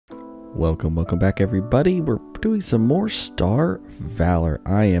Welcome back everybody. We're doing some more Star Valor.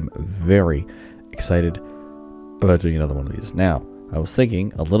 I am very excited about doing another one of these. Now, I was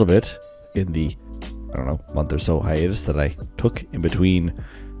thinking a little bit in the, I don't know, month or so hiatus that I took in between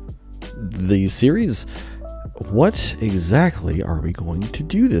these series. What exactly are we going to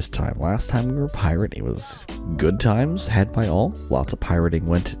do this time? Last time we were pirate, it was good times, had by all. Lots of pirating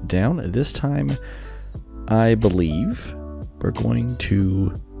went down. This time, I believe we're going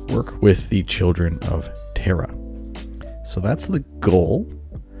to work with the Children of Terra. So that's the goal.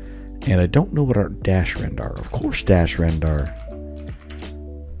 And I don't know what our dash rend are. Of course dash rend are.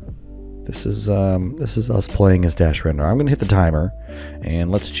 This is us playing as dash rend are. I'm gonna hit the timer and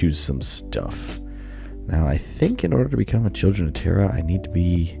let's choose some stuff. Now I think in order to become a Children of Terra I need to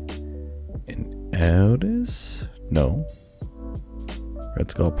be an Otis? No. Red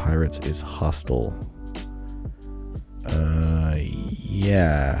Skull Pirates is hostile.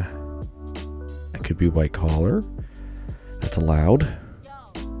 Yeah. It could be white collar. That's allowed.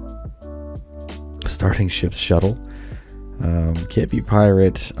 Starting ship's shuttle. Can't be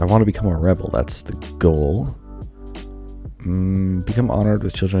pirate. I want to become a rebel. That's the goal. Become honored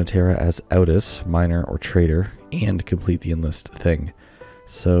with Children of Terra as Otis, miner, or trader, and complete the enlist thing.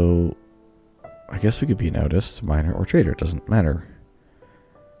 So, I guess we could be an Otis, miner, or trader. It doesn't matter.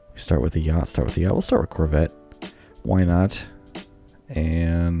 We start with the yacht. We'll start with Corvette. Why not?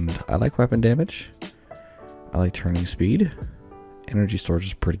 And I like weapon damage. I like turning speed. Energy storage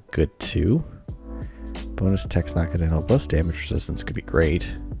is pretty good too. Bonus tech's not going to help us. Damage resistance could be great.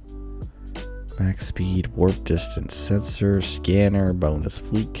 Max speed, warp distance, sensor, scanner, bonus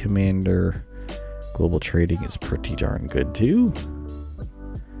fleet commander. Global trading is pretty darn good too.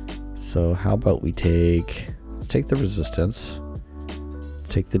 So how about we let's take the resistance. Let's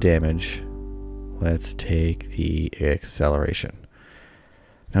take the damage. Let's take the acceleration.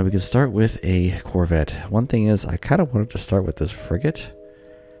 Now we can start with a Corvette. One thing is I kind of wanted to start with this frigate.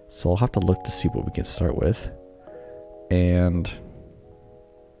 So I'll have to look to see what we can start with. And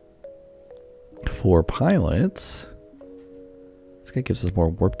for pilots, this guy gives us more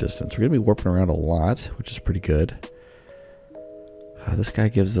warp distance. We're going to be warping around a lot, which is pretty good. This guy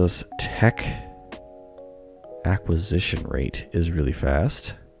gives us tech acquisition rate is really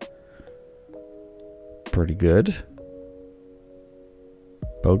fast. Pretty good.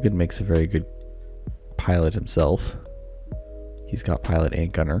 Bogan makes a very good pilot himself. He's got pilot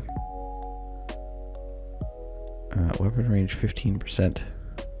and gunner. Weapon range 15%.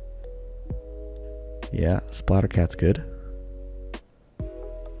 Yeah, Splattercat's good.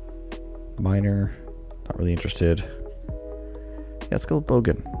 Miner, not really interested. Yeah, let's go with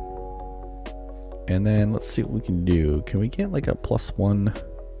Bogan. And then let's see what we can do. Can we get like a +1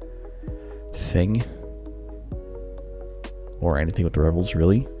 thing? Or anything with the rebels,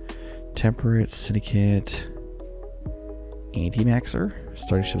 really. Temperate, Syndicate, Anti-Maxer.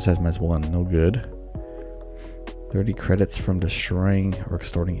 Starting ship size -1, no good. 30 credits from destroying or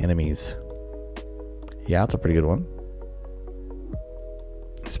extorting enemies. Yeah, that's a pretty good one.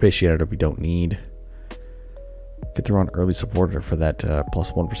 Space Janitor we don't need. Could throw on early supporter for that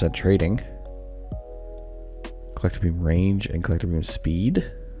 +1% trading. Collector beam range and collector beam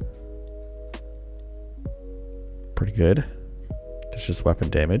speed. Pretty good. There's just weapon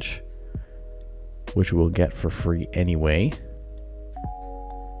damage, which we'll get for free anyway.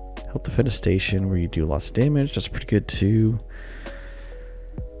 Help defend a station where you do lots of damage. That's pretty good too.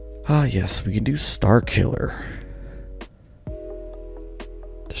 Ah, yes, we can do Star Killer.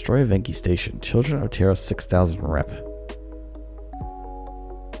 Destroy a Venki station. Children of Terra 6000 rep.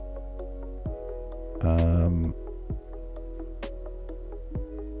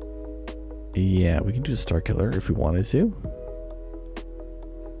 Yeah, we can do Star Killer if we wanted to.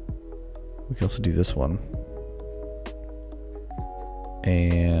 We can also do this one.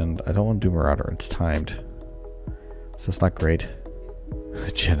 And I don't want to do Marauder. It's timed. So that's not great.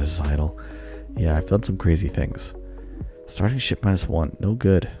 Genocidal. Yeah, I've done some crazy things. Starting ship -1. No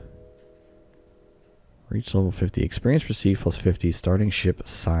good. Reach level 50. Experience received +50. Starting ship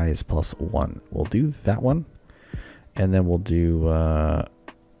size +1. We'll do that one. And then we'll do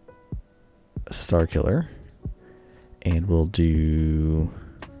Star Killer. And we'll do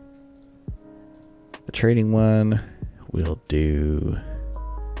the trading one. We'll do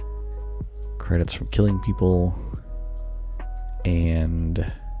credits from killing people. And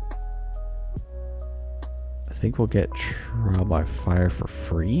I think we'll get trial by fire for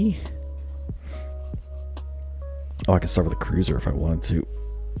free. Oh, I can start with a cruiser if I wanted to.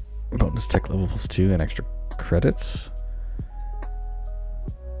 Bonus tech level +2 and extra credits.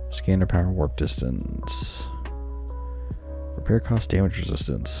 Scanner power, warp distance. Repair cost, damage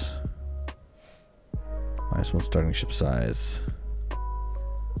resistance. -1 starting ship size.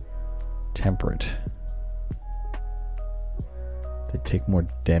 Temperate. They take more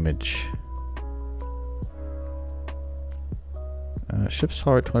damage. Ships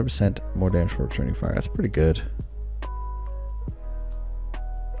tolerate 20% more damage for returning fire. That's pretty good.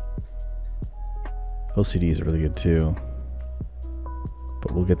 OCD is really good too.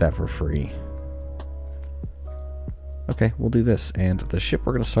 But we'll get that for free. Okay, we'll do this. And the ship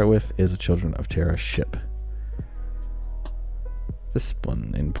we're going to start with is a Children of Terra ship. This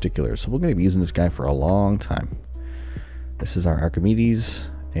one in particular. So we're going to be using this guy for a long time. This is our Archimedes,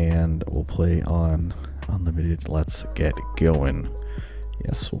 and we'll play on unlimited. Let's get going.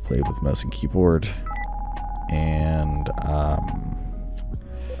 Yes, we'll play with mouse and keyboard. And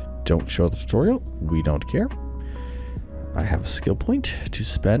don't show the tutorial. We don't care. I have a skill point to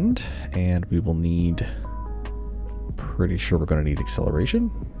spend, and we will need... Pretty sure we're going to need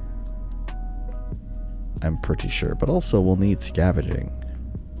acceleration. I'm pretty sure, but also we'll need scavenging.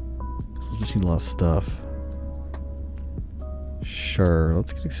 So we'll just need a lot of stuff. Sure,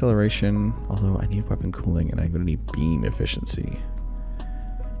 let's get acceleration. Although I need weapon cooling, and I'm going to need beam efficiency.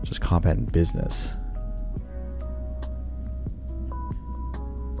 Just combat and business.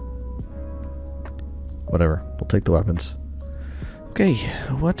 Whatever, we'll take the weapons. Okay,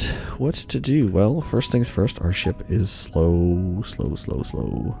 what to do? Well, first things first, our ship is slow.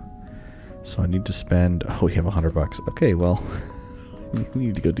 So I need to spend, oh, we have $100. Okay, well, we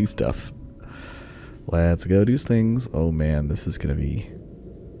need to go do stuff. Let's go do things. Oh man, it's gonna be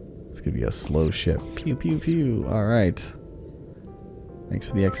a slow ship. Pew pew pew. All right. Thanks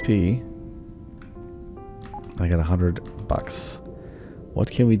for the XP. I got $100.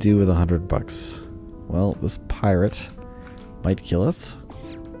 What can we do with $100? Well, this pirate might kill us.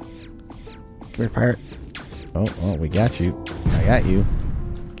 Come here, pirate. Oh, we got you. I got you.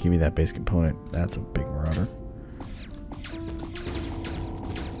 Give me that base component. That's a big marauder.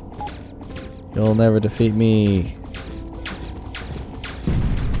 You'll never defeat me.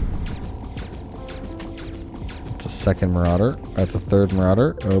 That's a second marauder. That's a third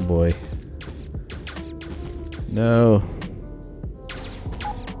marauder. Oh boy. No.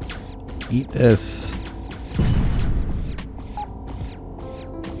 Eat this.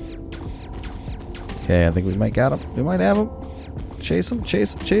 Okay, I think we might got him. We might have him. Chase him,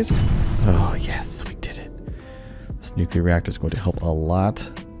 chase him, chase him. Oh, yes, we did it. This nuclear reactor is going to help a lot.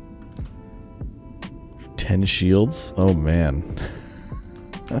 10 shields. Oh, man.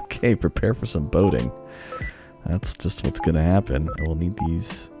 Okay, prepare for some boating. That's just what's going to happen. We'll need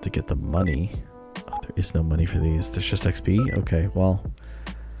these to get the money. Oh, there is no money for these. There's just XP? Okay, well,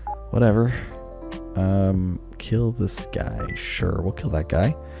 whatever. Kill this guy. Sure, we'll kill that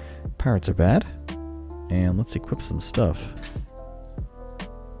guy. Pirates are bad. And let's equip some stuff.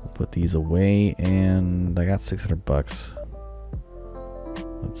 We'll put these away, and I got $600.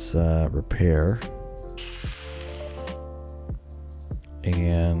 Let's repair.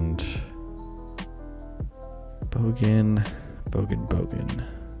 And bogan.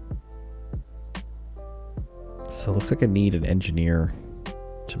 So it looks like I need an engineer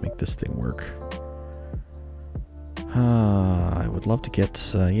to make this thing work. I would love to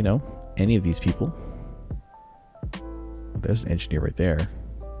get, you know, any of these people. There's an engineer right there.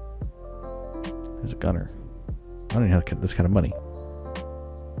 There's a gunner. I don't even have this kind of money.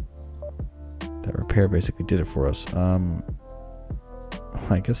 That repair basically did it for us.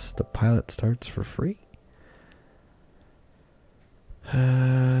 I guess the pilot starts for free?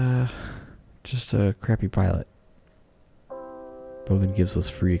 Just a crappy pilot. Bogan gives us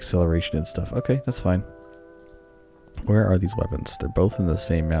free acceleration and stuff. Okay, that's fine. Where are these weapons? They're both in the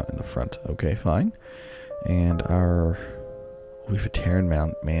same mount in the front. Okay, fine. And our... we have a Terran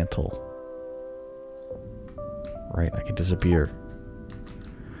mantle. Right, I can disappear.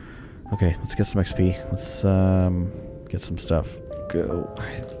 Okay, let's get some XP. Let's get some stuff. Go.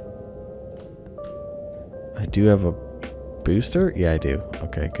 I do have a booster? Yeah, I do.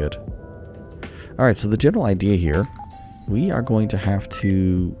 Okay, good. Alright, so the general idea here, we are going to have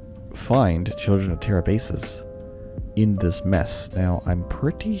to find Children of Terra bases in this mess. Now, I'm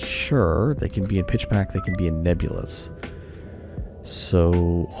pretty sure they can be in pitch black, they can be in nebulas.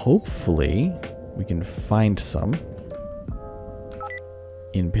 So, hopefully, we can find some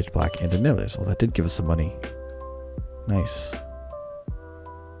in pitch black and in nebulas. Oh, that did give us some money. Nice.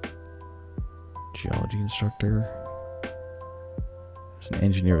 Geology instructor. There's an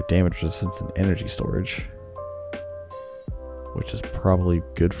engineer with damage resistance and energy storage, which is probably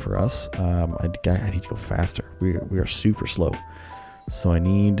good for us. I need to go faster. We are super slow. So I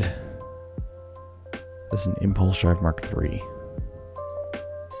need... this is an Impulse Drive Mark III.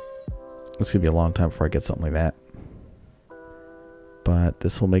 This could be a long time before I get something like that. But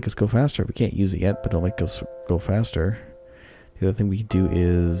this will make us go faster. We can't use it yet, but it'll make us go faster. The other thing we can do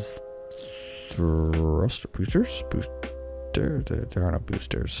is thruster boosters. There are no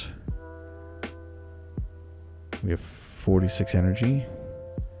boosters. We have 46 energy.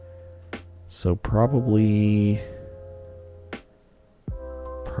 So probably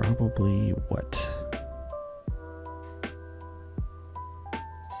what?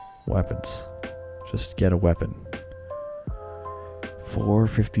 Weapons. Just get a weapon.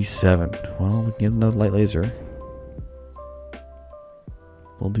 457. Well, we can get another light laser.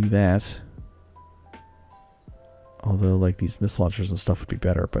 We'll do that. Although, like, these missile launchers and stuff would be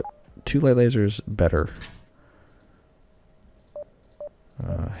better, but 2 light lasers better.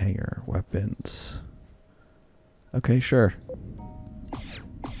 Hanger, weapons. Okay, sure.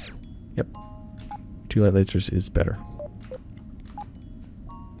 Yep. 2 light lasers is better.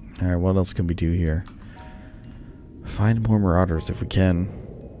 Alright, what else can we do here? Find more marauders if we can.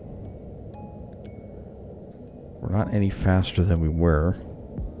 We're not any faster than we were.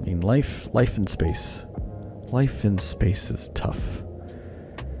 I mean, life in space. Life in space is tough.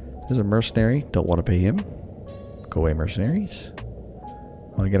 There's a mercenary. Don't want to pay him. Go away, mercenaries.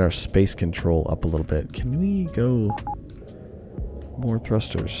 I want to get our space control up a little bit. Can we go more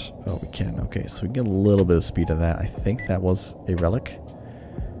thrusters? Oh, we can. Okay, so we can get a little bit of speed of that. I think that was a relic.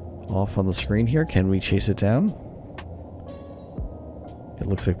 Off on the screen here. Can we chase it down? It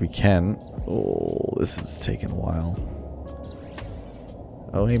looks like we can. Oh, this is taking a while.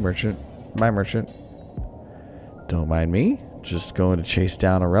 Oh, hey, merchant. Bye, merchant. Don't mind me. Just going to chase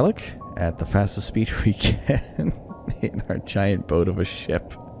down a relic at the fastest speed we can in our giant boat of a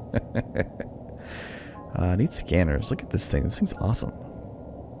ship. I need scanners. Look at this thing. This thing's awesome.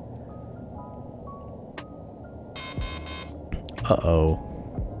 Uh-oh.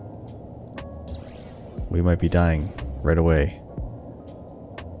 We might be dying right away.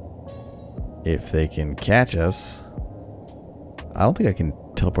 If they can catch us. I don't think I can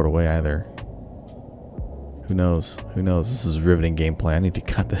teleport away either. Who knows? Who knows? This is riveting gameplay. I need to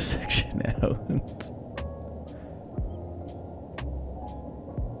cut this section out.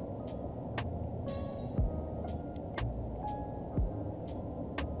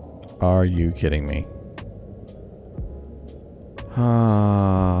 Are you kidding me?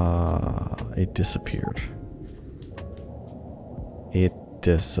 Ah, it disappeared. It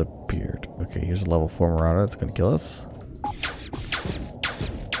disappeared. Okay, here's a level 4 marauder that's gonna kill us.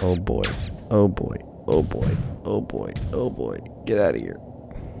 Oh boy. Oh boy. Oh boy. Oh boy. Oh boy. Get out of here.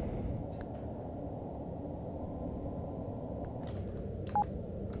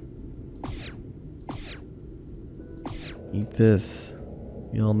 Eat this.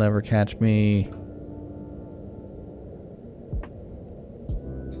 You'll never catch me.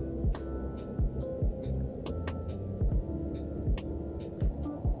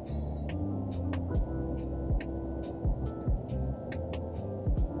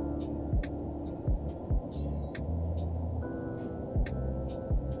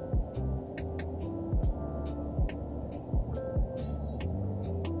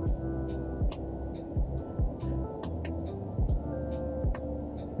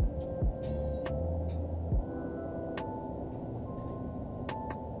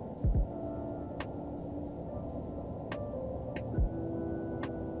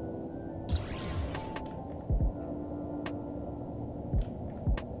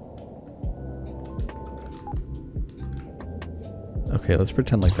 Okay, let's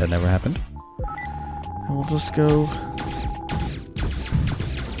pretend like that never happened. And we'll just go...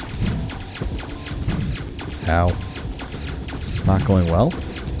 Ow. It's not going well.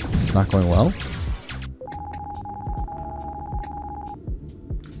 It's not going well.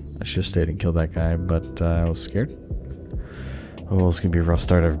 I should have stayed and killed that guy, but I was scared. Oh, it's going to be a rough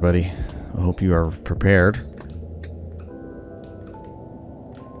start, everybody. I hope you are prepared.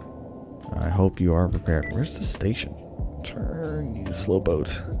 I hope you are prepared. Where's the station? Turn, you slow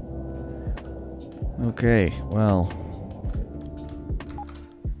boat. Okay, well.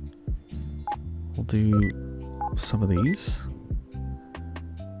 We'll do some of these.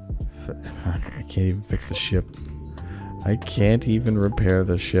 I can't even fix the ship. I can't even repair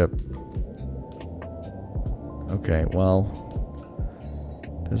the ship. Okay, well.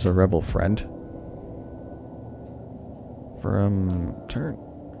 There's a rebel friend. Turn.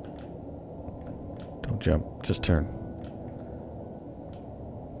 Don't jump, just turn.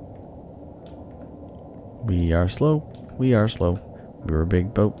 We are slow. We are slow. We're a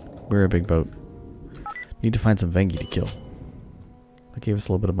big boat. We're a big boat. Need to find some Vengi to kill. That gave us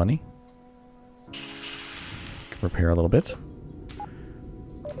a little bit of money. Repair a little bit.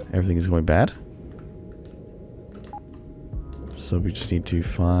 Everything is going bad. So we just need to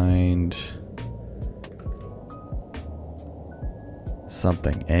find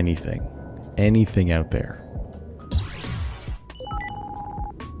something, anything. Anything out there.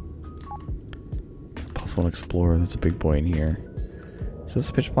 +1 explorer, that's a big boy in here. So this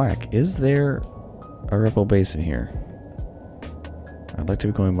is pitch black. Is there a rebel base in here? I'd like to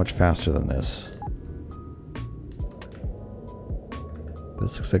be going much faster than this.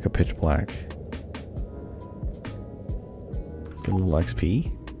 This looks like a pitch black. Get a little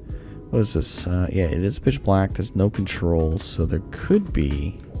XP. What is this? Yeah, it is pitch black. There's no controls, so there could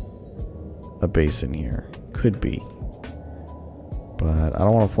be a base in here. Could be. But I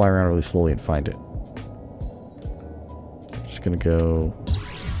don't want to fly around really slowly and find it. Just gonna go.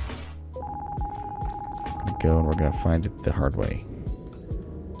 And we're gonna find it the hard way.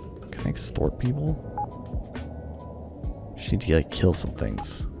 Can I extort people? Just need to like kill some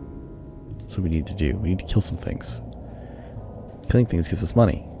things. That's what we need to do. We need to kill some things. Killing things gives us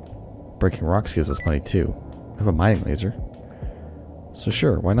money. Breaking rocks gives us money too. I have a mining laser. So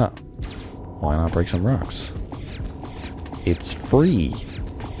sure, why not? Why not break some rocks? It's free.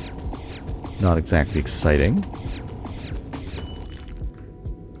 Not exactly exciting.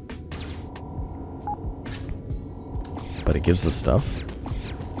 But it gives us stuff.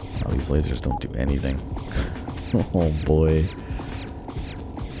 Oh, these lasers don't do anything. Oh boy.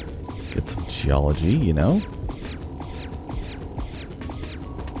 Get some geology, you know?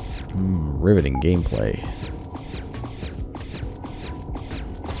 Riveting gameplay.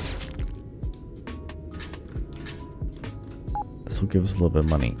 This will give us a little bit of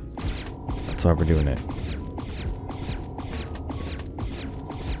money. That's why we're doing it.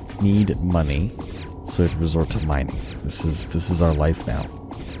 Need money, so to resort to mining. This is our life now.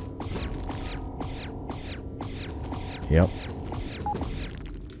 Yep.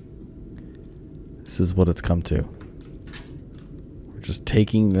 This is what it's come to. We're just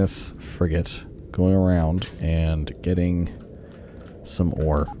taking this frigate, going around and getting some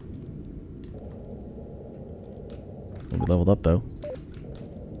ore. We leveled up though.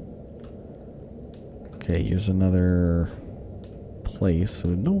 Okay, here's another place. So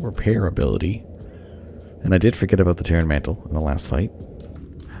no repair ability. And I did forget about the Terran Mantle in the last fight.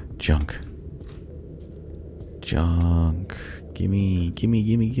 Junk. Junk. Gimme, gimme,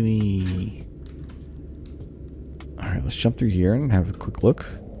 gimme, gimme. Alright, let's jump through here and have a quick look.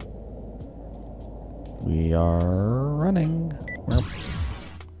 We are running. Well,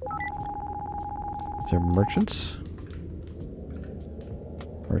 is there merchants?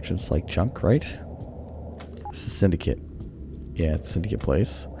 Merchants like junk, right? This is Syndicate. Yeah, it's Syndicate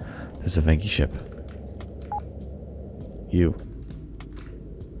place. There's a Venki ship. You.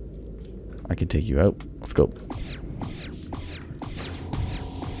 I can take you out. Let's go.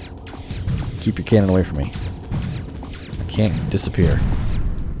 Keep your cannon away from me. I can't disappear.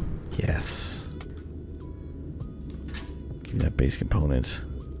 Yes. Give me that base component.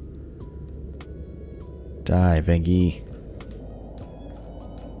 Die, Vengi.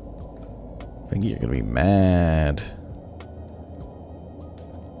 Vengi, you're gonna be mad.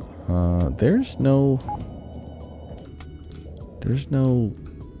 There's no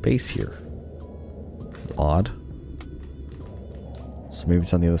base here. This is odd. So maybe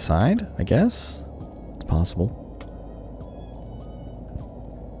it's on the other side, I guess? It's possible.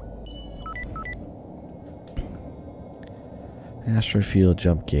 Asteroid field,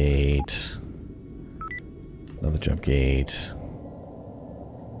 jump gate. Another jump gate.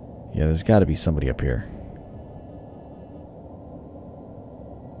 Yeah, there's got to be somebody up here.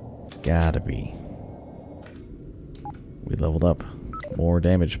 Gotta be. We leveled up. More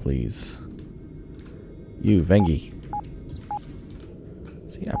damage, please. You, Vengi.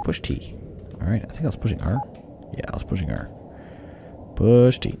 See, I pushed T. Alright, I think I was pushing R. Yeah, I was pushing R.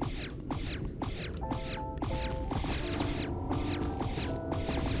 Push T.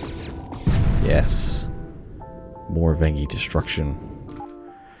 Yes. More Vengi destruction.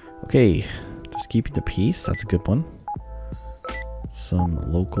 Okay, just keeping the peace. That's a good one.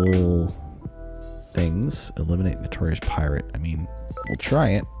 Some local things. Eliminate notorious pirate. I mean, we'll try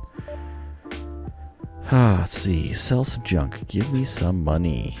it. Let's see. Sell some junk. Give me some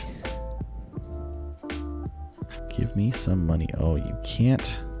money. Give me some money. Oh, you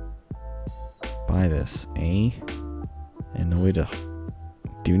can't buy this, eh? And no way to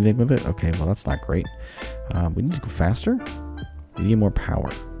do anything with it? Okay, well, that's not great. We need to go faster. We need more power.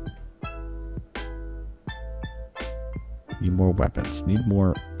 Need more weapons. Need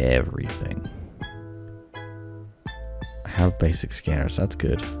more everything. I have basic scanners. That's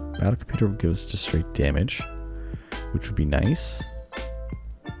good. Battle computer will give us just straight damage, which would be nice.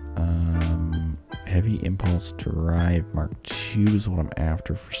 Heavy impulse drive. Mark 2 is what I'm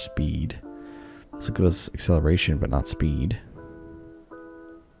after for speed. This will give us acceleration, but not speed.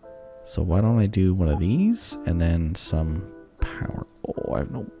 So why don't I do one of these and then some power? Oh, I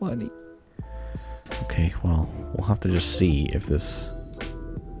have no money. Okay, well, we'll have to just see if this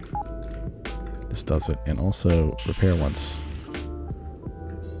does it. And also repair once.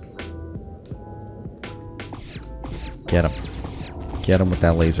 Get him. Get him with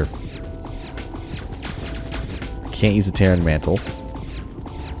that laser. Can't use the Terran mantle.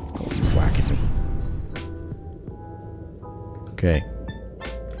 Oh, he's whacking me. Okay.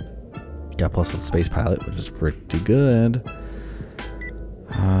 Got plus with space pilot, which is pretty good.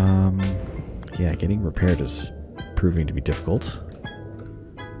 Yeah, getting repaired is proving to be difficult.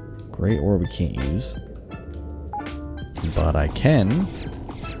 Great ore we can't use. But I can.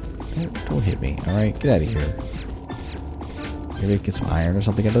 Don't hit me. Alright, get out of here. Maybe I can get some iron or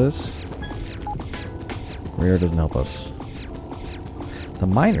something out of this. Gray ore doesn't help us. The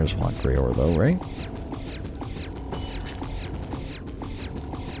miners want gray ore though, right?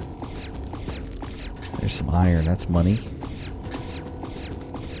 There's some iron, that's money.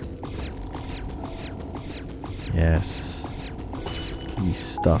 Yes. Give me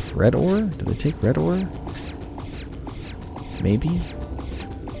stuff. Red ore? Do they take red ore? Maybe?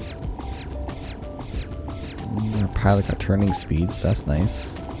 Our pilot got turning speeds, that's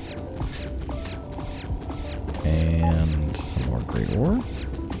nice. And some more great ore.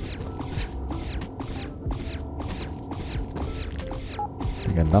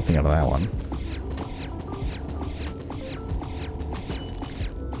 I got nothing out of that one.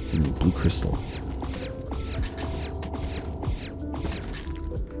 Ooh, blue crystal.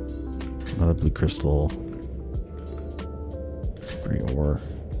 Another blue crystal. Some great ore.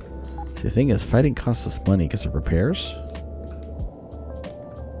 The thing is, fighting costs us money because of repairs.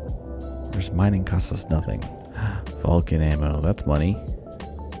 Whereas mining costs us nothing. Vulcan ammo, that's money.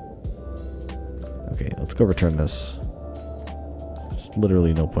 Okay, let's go return this. There's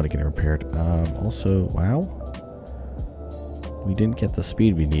literally no point in getting repaired. Also, wow. We didn't get the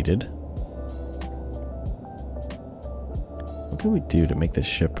speed we needed. What can we do to make this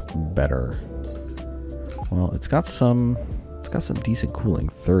ship better? Well, it's got some decent cooling,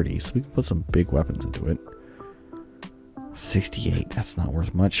 30, so we can put some big weapons into it. 68, that's not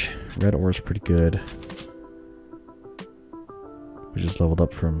worth much. Red ore is pretty good. We just leveled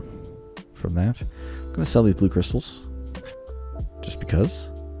up from that. I'm gonna sell these blue crystals, just because.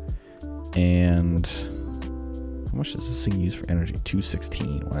 And how much does this thing use for energy?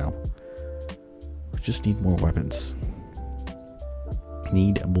 216. Wow. We just need more weapons.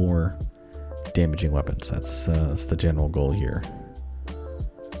 Need more damaging weapons. That's the general goal here.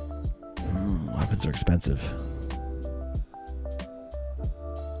 Weapons are expensive.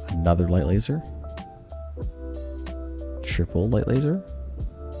 Another light laser. Triple light laser.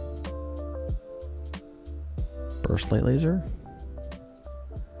 Burst light laser.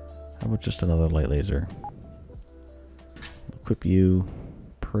 How about just another light laser? Equip you.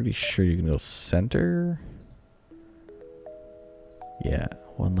 Pretty sure you can go center. Yeah,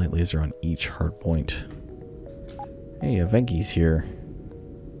 one light laser on each hard point. Hey, Venki's here.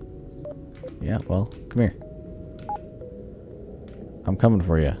 Yeah, well, come here. I'm coming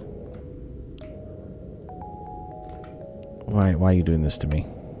for you. Why are you doing this to me?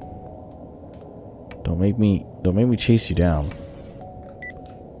 Don't make me chase you down.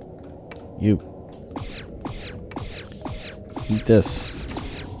 You. Eat this.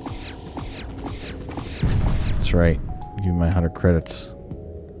 That's right. Give me my 100 credits.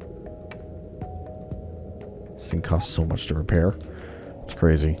 This thing costs so much to repair. It's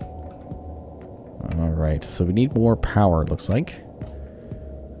crazy. Alright, so we need more power, it looks like.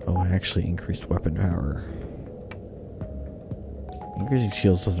 Oh, I actually increased weapon power. Increasing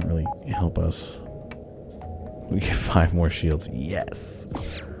shields doesn't really help us. We get 5 more shields. Yes!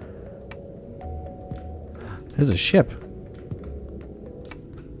 There's a ship.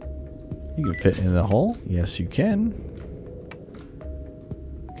 You can fit in the hull? Yes, you can.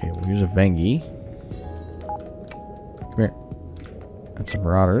 Okay, well, here's a Vengi. Come here. And some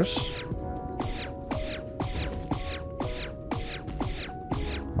Marauders.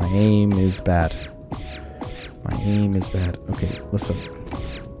 My aim is bad. My aim is bad. Okay, listen.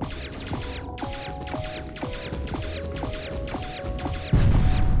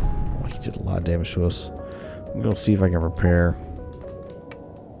 Oh, he did a lot of damage to us. I'm gonna see if I can repair.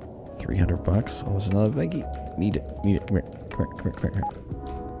 300 bucks. Oh, there's another Vengi. Need it. Need it. Come here. Come here. Come here. Come here.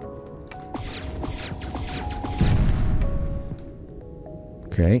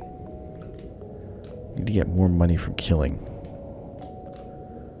 Okay. Need to get more money from killing.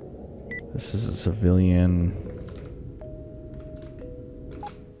 This is a civilian.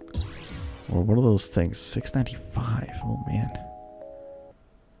 Or what are those things? $6.95. Oh man.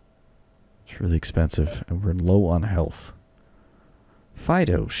 It's really expensive. And we're low on health.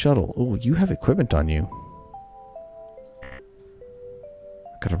 Fido, shuttle. Oh, you have equipment on you.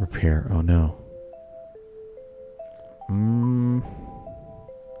 Gotta repair. Oh no.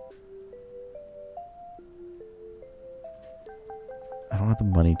 I don't have the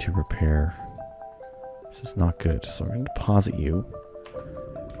money to repair. This is not good. So I'm going to deposit you.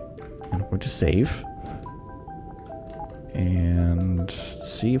 And I'm going to save. And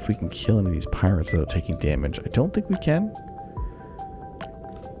see if we can kill any of these pirates without taking damage. I don't think we can.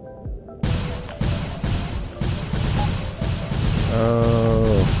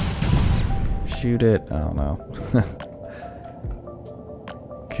 Oh. Shoot it. I don't know.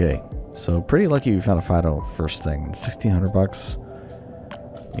 Okay. So pretty lucky we found a Fido first thing. 1,600 bucks.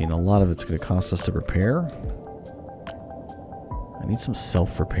 I mean, a lot of it's going to cost us to repair. I need some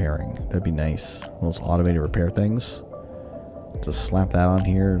self-repairing. That'd be nice. One of those automated repair things. Just slap that on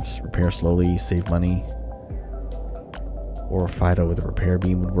here. Just repair slowly, save money. Or a Fido with a repair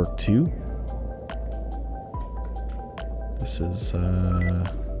beam would work too. This is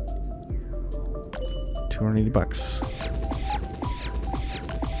 280 bucks.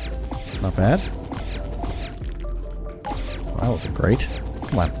 Not bad. Well, that wasn't great.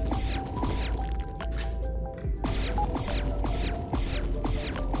 Come on.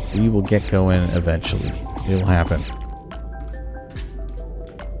 We will get going eventually. It will happen.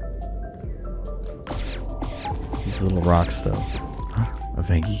 These little rocks, though. Huh? A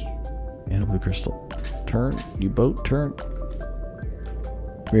Vengi and a blue crystal. Turn, you boat, turn.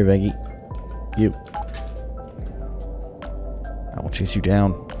 Come here, Vengi. You. I will chase you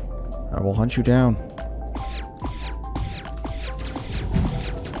down. I will hunt you down.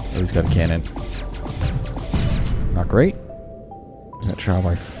 Oh, he's got a cannon. Not great. Got trial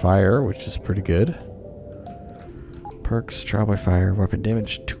by fire, which is pretty good. Perks, trial by fire, weapon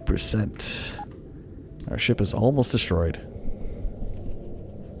damage 2%. Our ship is almost destroyed.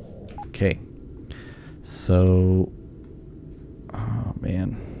 Okay. So, oh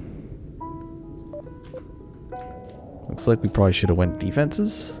man. Looks like we probably should have went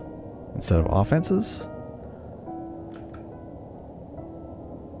defenses instead of offenses.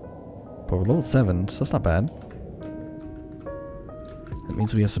 But we're level 7, so that's not bad. That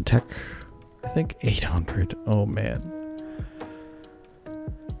means we have some tech. I think 800. Oh man.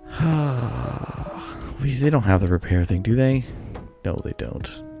 They don't have the repair thing, do they? No, they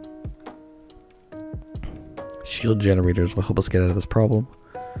don't. Shield generators will help us get out of this problem.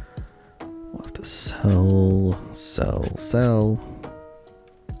 We'll have to sell.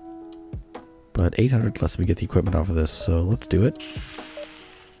 But 800 lets me get the equipment off of this, so let's do it.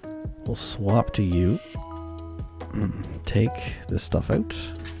 We'll swap to you. Take this stuff out.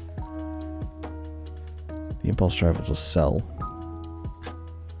 The impulse drive will just sell.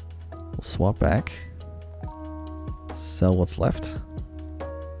 We'll swap back. Sell what's left.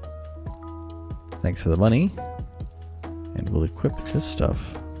 Thanks for the money. And we'll equip this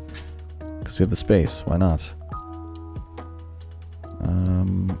stuff. Because we have the space. Why not?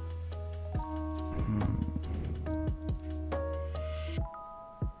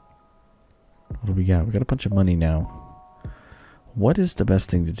 What do we got? We got a bunch of money now. What is the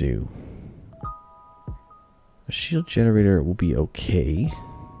best thing to do? A shield generator will be okay.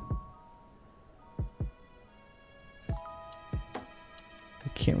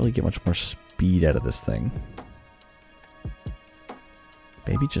 We can't really get much more speed out of this thing.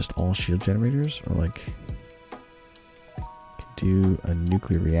 Maybe just all shield generators? Or like... do a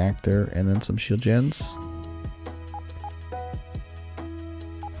nuclear reactor and then some shield gens.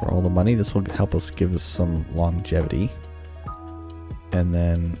 For all the money, this will help us give us some longevity. And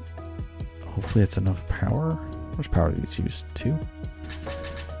then hopefully it's enough power. How much power do these use? 2?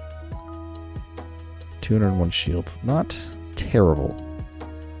 201 shield. Not terrible.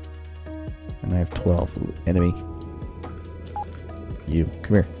 And I have 12. Ooh, enemy. You,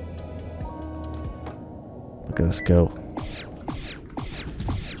 come here. Look at us go.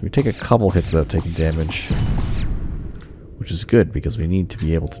 So we take a couple hits without taking damage. Which is good because we need to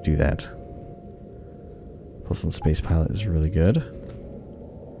be able to do that. Plus on Space Pilot is really good.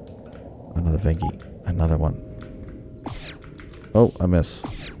 Another Vengi. Another one. Oh, I miss.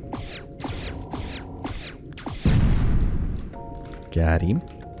 Got him.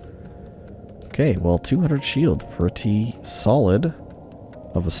 Okay, well, 200 shield. Pretty solid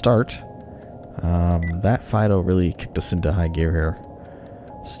of a start. That Fido really kicked us into high gear here.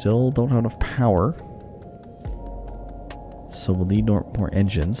 Still don't have enough power. So we'll need more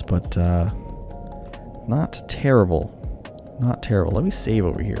engines, but not terrible. Not terrible. Let me save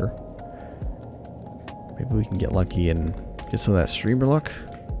over here. Maybe we can get lucky and get some of that streamer luck.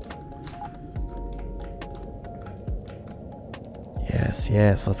 Yes,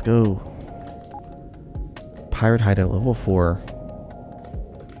 yes, let's go. Pirate hideout level 4.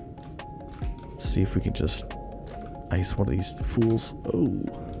 Let's see if we can just ice one of these fools. Oh,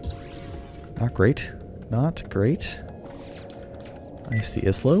 not great. Not great. Ice the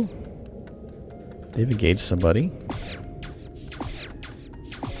Islo. They've engaged somebody.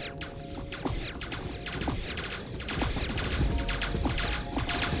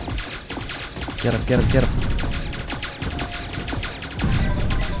 Get him, get him, get him.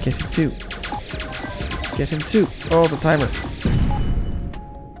 Get him too. Get him too. Oh, the timer.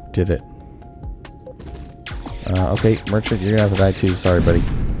 Did it. Okay, Merchant, you're gonna have to die too. Sorry, buddy.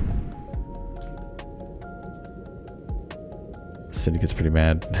 Syndicate's pretty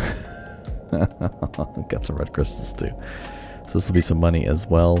mad. Got some red crystals too. So this will be some money as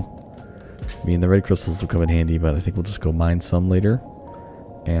well. I mean, the red crystals will come in handy, but I think we'll just go mine some later.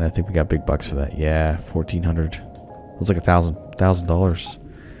 And I think we got big bucks for that. Yeah, 1,400. That's like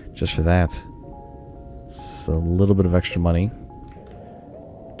 $1,000 just for that. So a little bit of extra money.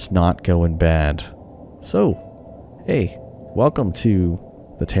 It's not going bad. So, hey, welcome to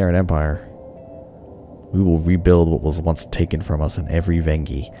the Terran Empire. We will rebuild what was once taken from us, and every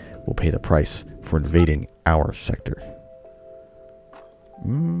Vengi will pay the price for invading our sector.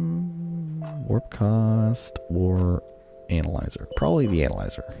 Warp cost or analyzer? Probably the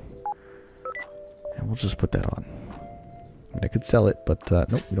analyzer. And we'll just put that on. I mean, I could sell it, but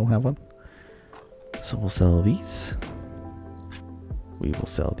nope, we don't have one. So we'll sell these. We will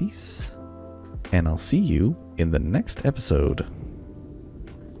sell these. And I'll see you in the next episode.